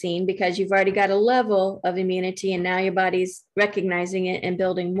vaccine, because you've already got a level of immunity and now your body's recognizing it and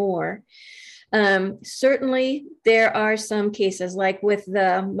building more. Certainly, there are some cases like with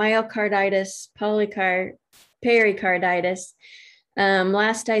the myocarditis, pericarditis.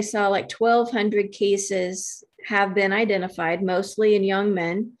 Last I saw, like 1,200 cases have been identified, mostly in young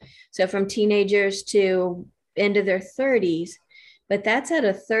men. So from teenagers to into their 30s, but that's at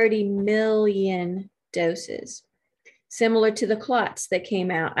a 30 million doses, similar to the clots that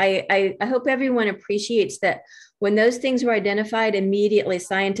came out. I hope everyone appreciates that when those things were identified, immediately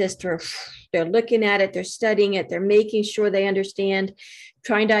scientists they're looking at it, they're studying it, they're making sure they understand,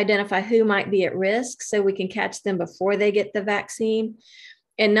 trying to identify who might be at risk so we can catch them before they get the vaccine,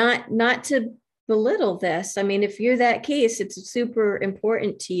 and not to belittle this. I mean, if you're that case, it's super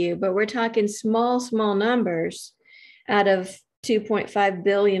important to you, but we're talking small numbers out of 2.5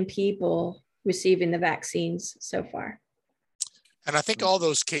 billion people receiving the vaccines so far. And I think all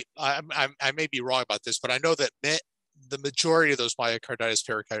those I may be wrong about this, but I know that the majority of those myocarditis,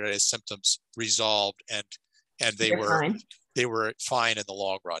 pericarditis symptoms resolved, and they were fine in the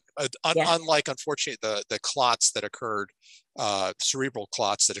long run. Unlike, unfortunately, the clots that occurred, cerebral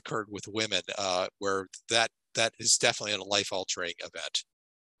clots that occurred with women, where that is definitely a life-altering event.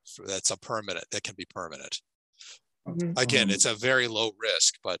 So that can be permanent. Mm-hmm. Again, it's a very low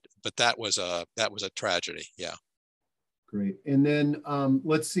risk, but that was a tragedy. Yeah. Great. And then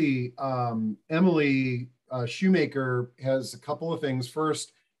let's see, Emily Shoemaker has a couple of things.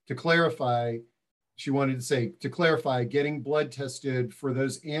 First, to clarify, she wanted to say, getting blood tested for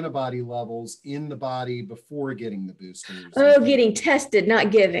those antibody levels in the body before getting the boosters. Oh, getting tested,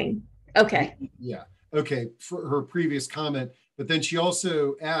 not giving. Okay. Yeah. Okay. For her previous comment. But then she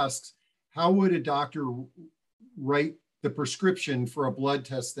also asks, how would a doctor write the prescription for a blood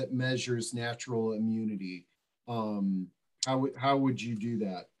test that measures natural immunity? How would you do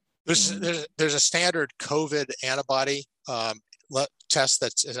that? There's a standard COVID antibody test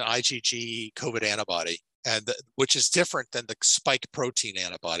that's an IgG COVID antibody, and which is different than the spike protein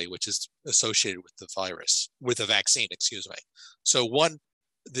antibody, which is associated with the vaccine. Excuse me. So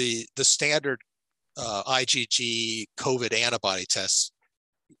the standard IgG COVID antibody tests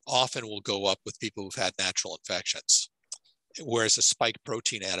often will go up with people who've had natural infections, whereas a spike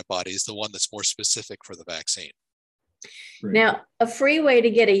protein antibody is the one that's more specific for the vaccine. Right. Now, a free way to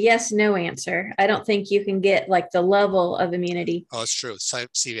get a yes/no answer, I don't think you can get like the level of immunity. Oh, it's true.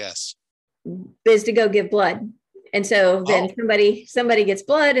 CVS. Is to go give blood. And so then somebody gets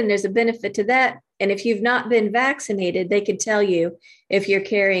blood and there's a benefit to that. And if you've not been vaccinated, they could tell you if you're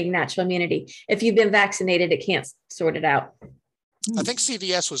carrying natural immunity. If you've been vaccinated, it can't sort it out. I think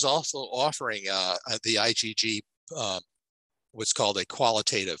CVS was also offering the IgG, what's called a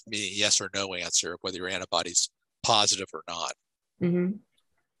qualitative, meaning yes or no answer, whether your antibody's positive or not. Mm-hmm.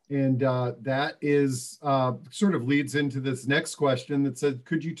 And that is sort of leads into this next question that said,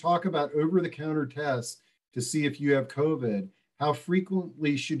 could you talk about over-the-counter tests to see if you have COVID? How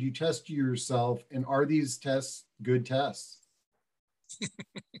frequently should you test yourself? And are these tests good tests?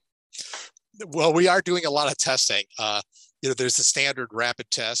 Well, we are doing a lot of testing. There's the standard rapid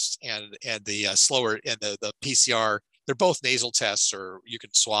test and the slower and the PCR. They're both nasal tests, or you can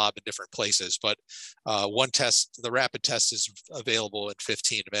swab in different places. But one test, the rapid test, is available in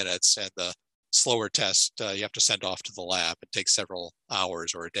 15 minutes, and the slower test you have to send off to the lab. It takes several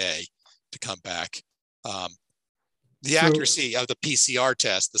hours or a day to come back. The accuracy of the PCR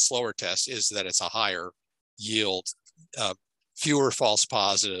test, the slower test, is that it's a higher yield, fewer false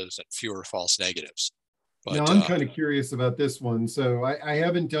positives and fewer false negatives. But, now, I'm kind of curious about this one. So I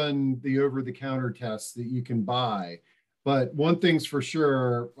haven't done the over-the-counter tests that you can buy. But one thing's for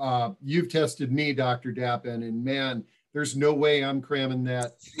sure, you've tested me, Dr. Dappin, and man, there's no way I'm cramming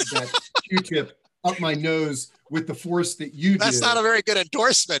that Q-tip up my nose with the force that you do. That's not a very good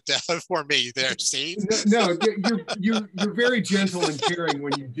endorsement for me there, Steve. No, you're very gentle and caring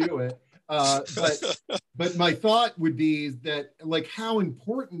when you do it. But my thought would be that, like, how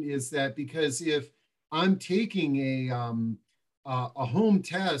important is that? Because if I'm taking a home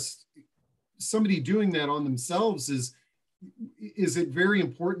test, somebody doing that on themselves is it very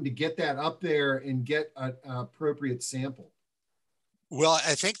important to get that up there and get an appropriate sample? Well,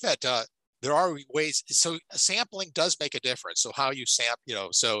 I think that there are ways. So sampling does make a difference. So how you sample,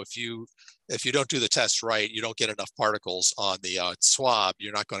 so if you don't do the test right, you don't get enough particles on the swab,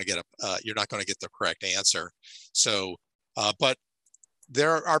 you're not going to get the correct answer. So, but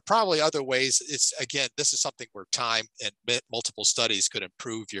there are probably other ways. This is something where time and multiple studies could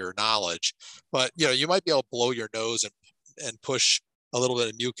improve your knowledge. But you might be able to blow your nose and push a little bit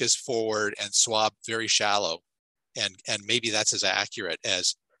of mucus forward and swab very shallow, and maybe that's as accurate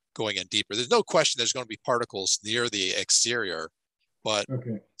as going in deeper. There's no question there's going to be particles near the exterior, but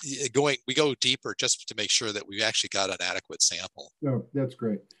we go deeper just to make sure that we've actually got an adequate sample. Oh, that's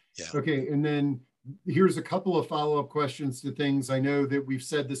great. Yeah. Okay, and then here's a couple of follow-up questions to things. I know that we've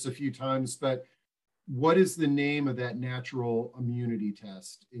said this a few times, but what is the name of that natural immunity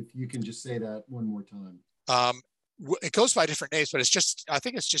test? If you can just say that one more time. It goes by different names, but I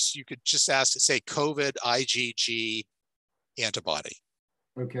think you could just say COVID IgG antibody.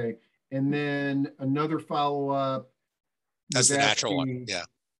 Okay. And then another follow-up. That's the natural one. Yeah.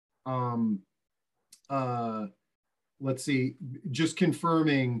 Let's see, just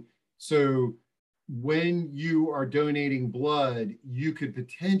confirming. So when you are donating blood, you could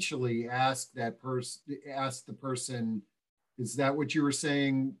potentially ask the person, is that what you were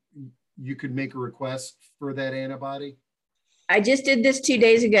saying? You could make a request for that antibody? I just did this 2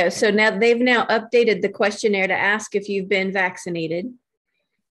 days ago. So now they've now updated the questionnaire to ask if you've been vaccinated.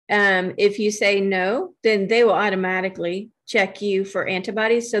 If you say no, then they will automatically check you for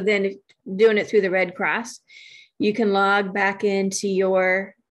antibodies. So then if doing it through the Red Cross, you can log back into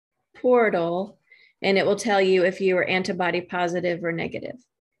your portal and it will tell you if you are antibody positive or negative.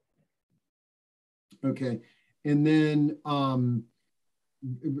 Okay. And then,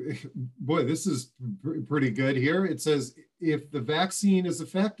 boy, this is pretty good here. It says, if the vaccine is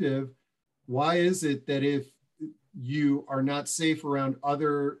effective, why is it that if you are not safe around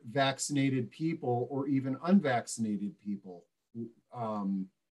other vaccinated people or even unvaccinated people?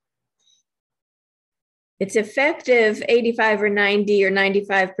 It's effective 85 or 90 or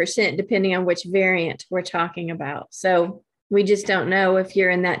 95%, depending on which variant we're talking about. So we just don't know if you're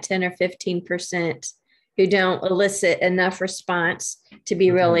in that 10 or 15% who don't elicit enough response to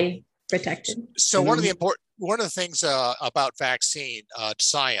be really protected. So one of the things about vaccine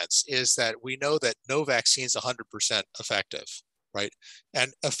science is that we know that no vaccine is 100% effective, right?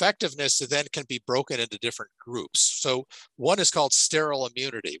 And effectiveness then can be broken into different groups. So one is called sterile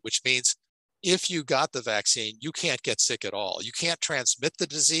immunity, which means if you got the vaccine, you can't get sick at all. You can't transmit the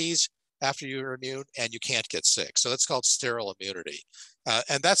disease after you're immune, and you can't get sick. So that's called sterile immunity.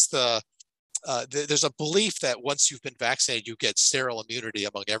 And that's there's a belief that once you've been vaccinated, you get sterile immunity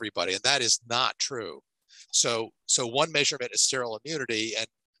among everybody, and that is not true. So one measurement is sterile immunity, and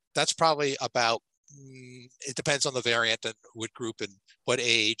that's probably about, it depends on the variant and what group and what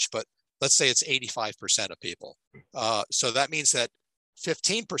age, but let's say it's 85% of people. So that means that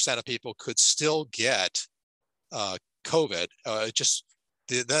 15% of people could still get COVID.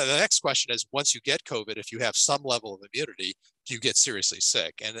 The next question is, once you get COVID, if you have some level of immunity, do you get seriously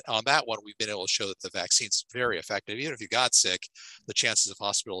sick? And on that one, we've been able to show that the vaccine's very effective. Even if you got sick, the chances of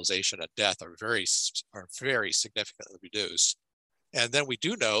hospitalization and death are very significantly reduced. And then we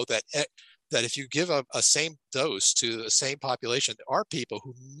do know that if you give a same dose to the same population, there are people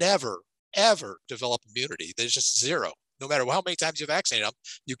who never, ever develop immunity. There's just zero. No matter how many times you vaccinate them,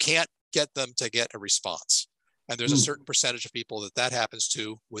 you can't get them to get a response. And there's a certain percentage of people that happens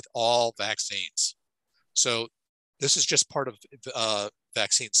to with all vaccines. So this is just part of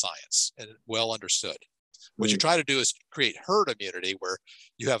vaccine science and well understood. What you try to do is create herd immunity, where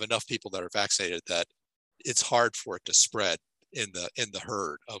you have enough people that are vaccinated that it's hard for it to spread in the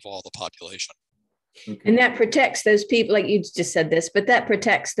herd of all the population. Okay. And that protects those people, like you just said this, but that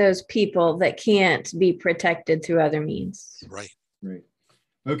protects those people that can't be protected through other means. Right.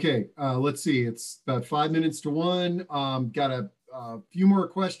 Okay, let's see. It's about 5 minutes to 1. Got a few more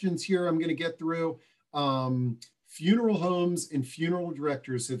questions here I'm going to get through. Funeral homes and funeral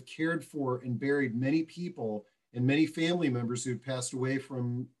directors have cared for and buried many people and many family members who passed away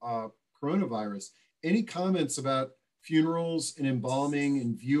from coronavirus. Any comments about funerals and embalming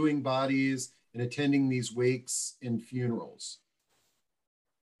and viewing bodies and attending these wakes and funerals?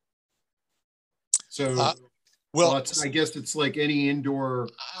 So, well, I guess it's like any indoor.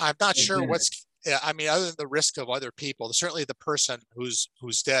 I'm not sure other than the risk of other people, certainly the person who's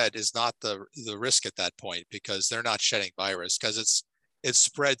dead is not the risk at that point, because they're not shedding virus, because it's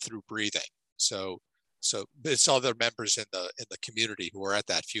spread through breathing. So it's other members in the community who are at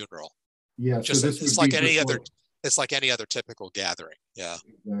that funeral. Yeah. Just, so it's like any other typical gathering. Yeah.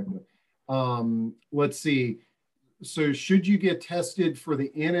 Exactly. Let's see. So should you get tested for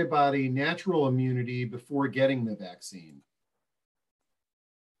the antibody natural immunity before getting the vaccine?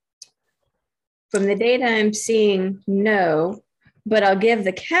 From the data I'm seeing, no, but I'll give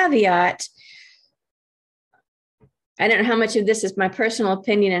the caveat. I don't know how much of this is my personal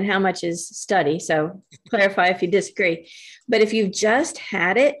opinion and how much is study, so clarify if you disagree. But if you've just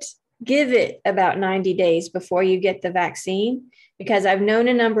had it, give it about 90 days before you get the vaccine, because I've known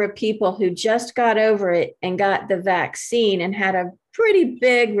a number of people who just got over it and got the vaccine and had a pretty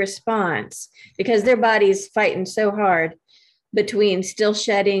big response because their body's fighting so hard between still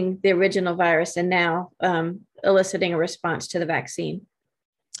shedding the original virus and now eliciting a response to the vaccine.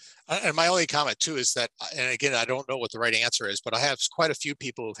 And my only comment too is that, and again, I don't know what the right answer is, but I have quite a few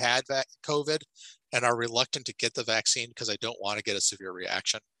people who've had COVID and are reluctant to get the vaccine because they don't want to get a severe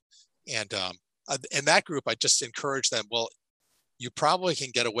reaction. And in that group, I just encourage them, well, you probably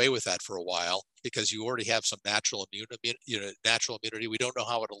can get away with that for a while because you already have some natural immunity. We don't know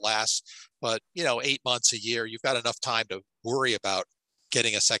how it'll last, but 8 months, a year, you've got enough time to worry about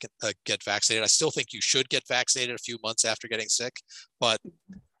getting get vaccinated. I still think you should get vaccinated a few months after getting sick, but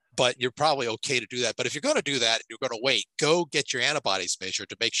but you're probably okay to do that. But if you're going to do that, you're going to wait, go get your antibodies measured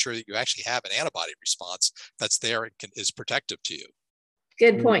to make sure that you actually have an antibody response that's there and is protective to you.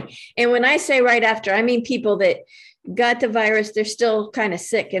 Good point. And when I say right after, I mean people that got the virus, they're still kind of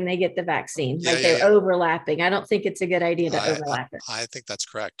sick and they get the vaccine, they're overlapping. I don't think it's a good idea to overlap it. I think that's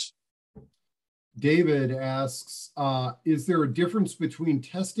correct. David asks, is there a difference between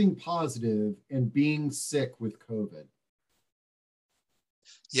testing positive and being sick with COVID?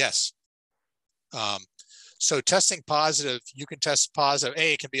 Yes. So testing positive, you can test positive.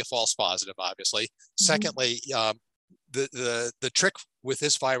 A, it can be a false positive, obviously. Mm-hmm. Secondly, the trick with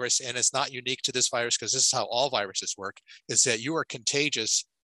this virus, and it's not unique to this virus because this is how all viruses work, is that you are contagious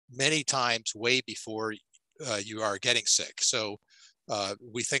many times way before you are getting sick. So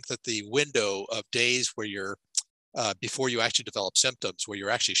we think that the window of days where you're before you actually develop symptoms, where you're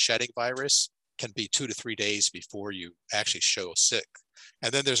actually shedding virus, can be 2 to 3 days before you actually show sick.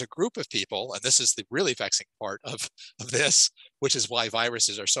 And then there's a group of people, and this is the really vexing part of this, which is why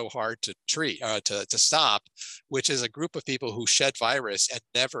viruses are so hard to treat, to stop, which is a group of people who shed virus and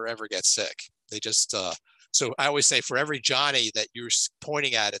never, ever get sick. They just, so I always say for every Johnny that you're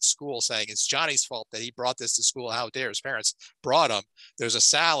pointing at school saying it's Johnny's fault that he brought this to school, how dare his parents brought him, there's a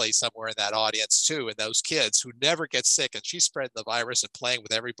Sally somewhere in that audience too, and those kids who never get sick, and she's spreading the virus and playing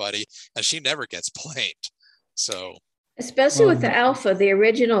with everybody, and she never gets blamed. So. Especially with the Alpha, the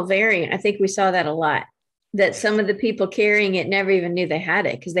original variant, I think we saw that a lot, that some of the people carrying it never even knew they had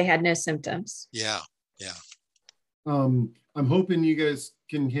it because they had no symptoms. Yeah, yeah. I'm hoping you guys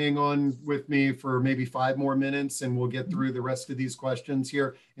can hang on with me for maybe 5 more minutes and we'll get through the rest of these questions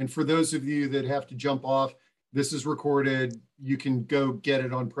here. And for those of you that have to jump off, this is recorded. You can go get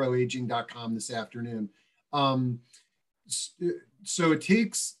it on proaging.com this afternoon. So it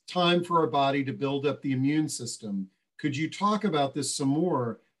takes time for our body to build up the immune system. Could you talk about this some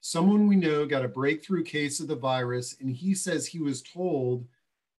more? Someone we know got a breakthrough case of the virus, and he says he was told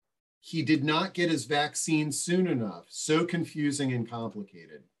he did not get his vaccine soon enough. So confusing and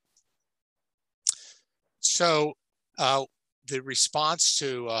complicated. So the response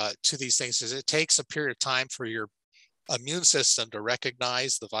to these things is it takes a period of time for your immune system to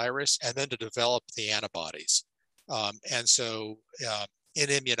recognize the virus and then to develop the antibodies. And so in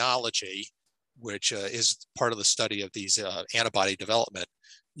immunology, which is part of the study of these antibody development,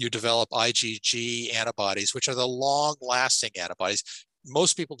 you develop IgG antibodies, which are the long-lasting antibodies.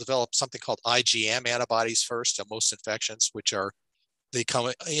 Most people develop something called IgM antibodies first on most infections, which are, they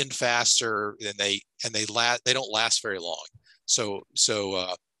come in faster and they don't last very long. So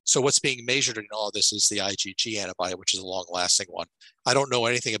what's being measured in all of this is the IgG antibody, which is a long-lasting one. I don't know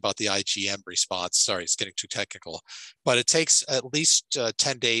anything about the IgM response. Sorry, it's getting too technical, but it takes at least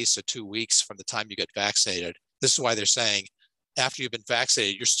 10 days to 2 weeks from the time you get vaccinated. This is why they're saying after you've been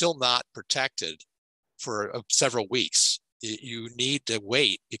vaccinated, you're still not protected for several weeks. You need to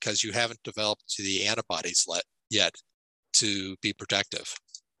wait because you haven't developed the antibodies yet to be protective.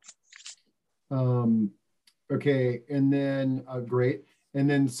 Okay, and then great. And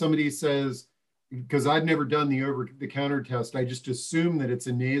then somebody says, because I've never done the over-the-counter test, I just assume that it's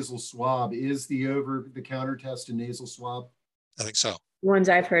a nasal swab. Is the over-the-counter test a nasal swab? I think so. Ones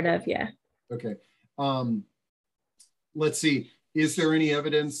I've heard of, yeah. Okay. Let's see. Is there any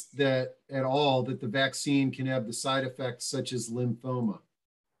evidence that at all that the vaccine can have the side effects such as lymphoma?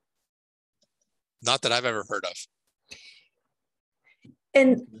 Not that I've ever heard of.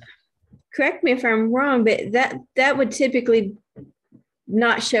 And correct me if I'm wrong, but that would typically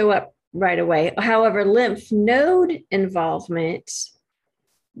not show up right away. However, lymph node involvement,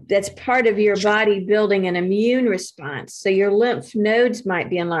 that's part of your body building an immune response. So your lymph nodes might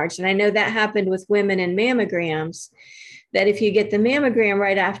be enlarged. And I know that happened with women in mammograms, that if you get the mammogram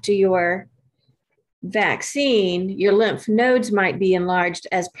right after your vaccine, your lymph nodes might be enlarged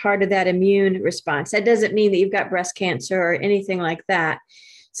as part of that immune response. That doesn't mean that you've got breast cancer or anything like that.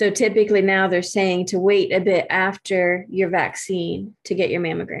 So typically now they're saying to wait a bit after your vaccine to get your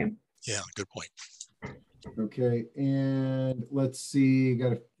mammogram. Yeah, good point. Okay, and let's see.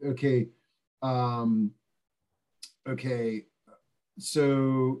 Okay.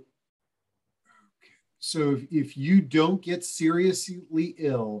 So if you don't get seriously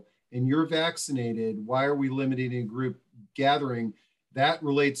ill and you're vaccinated, why are we limiting a group gathering? That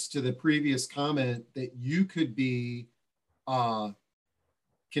relates to the previous comment that you could be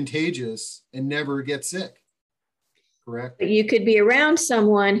contagious and never get sick, correct? But you could be around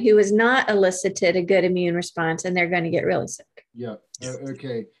someone who has not elicited a good immune response and they're going to get really sick. Yeah.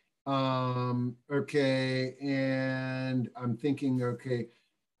 Okay. Okay. And I'm thinking, okay,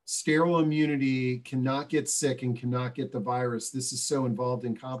 sterile immunity, cannot get sick and cannot get the virus. This is so involved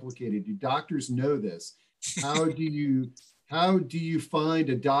and complicated. Do doctors know this? How do you find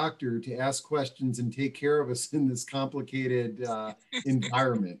a doctor to ask questions and take care of us in this complicated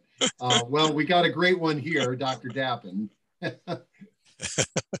environment? Well, we got a great one here, Dr. Dappen.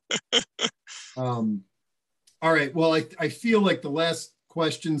 All right. Well, I feel like the last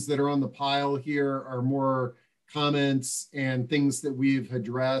questions that are on the pile here are more comments and things that we've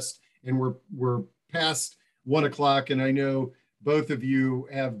addressed, and we're past 1 o'clock, and I know both of you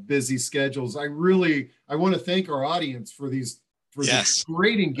have busy schedules. I want to thank our audience for these this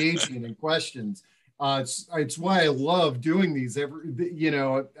great engagement and questions. It's why I love doing these.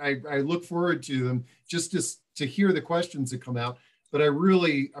 I look forward to them just to hear the questions that come out. But I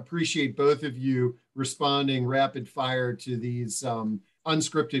really appreciate both of you responding rapid fire to these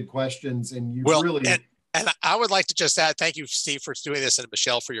unscripted questions, and you And I would like to just add, thank you, Steve, for doing this, and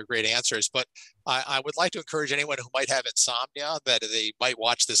Michelle for your great answers. But I would like to encourage anyone who might have insomnia that they might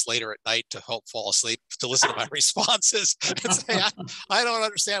watch this later at night to help fall asleep, to listen to my responses and say, I don't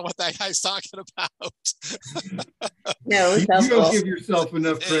understand what that guy's talking about. No, you don't give yourself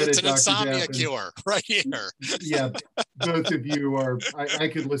enough credit. It's an Dr. insomnia Dappen. cure right here. Yeah, both of you are, I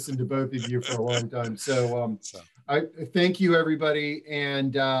could listen to both of you for a long time. So I thank you, everybody.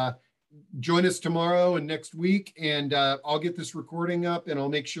 And join us tomorrow and next week, and I'll get this recording up, and I'll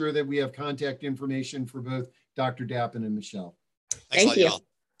make sure that we have contact information for both Dr. Dappen and Michelle. Thanks a lot, y'all.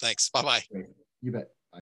 Thanks. Bye-bye. You bet.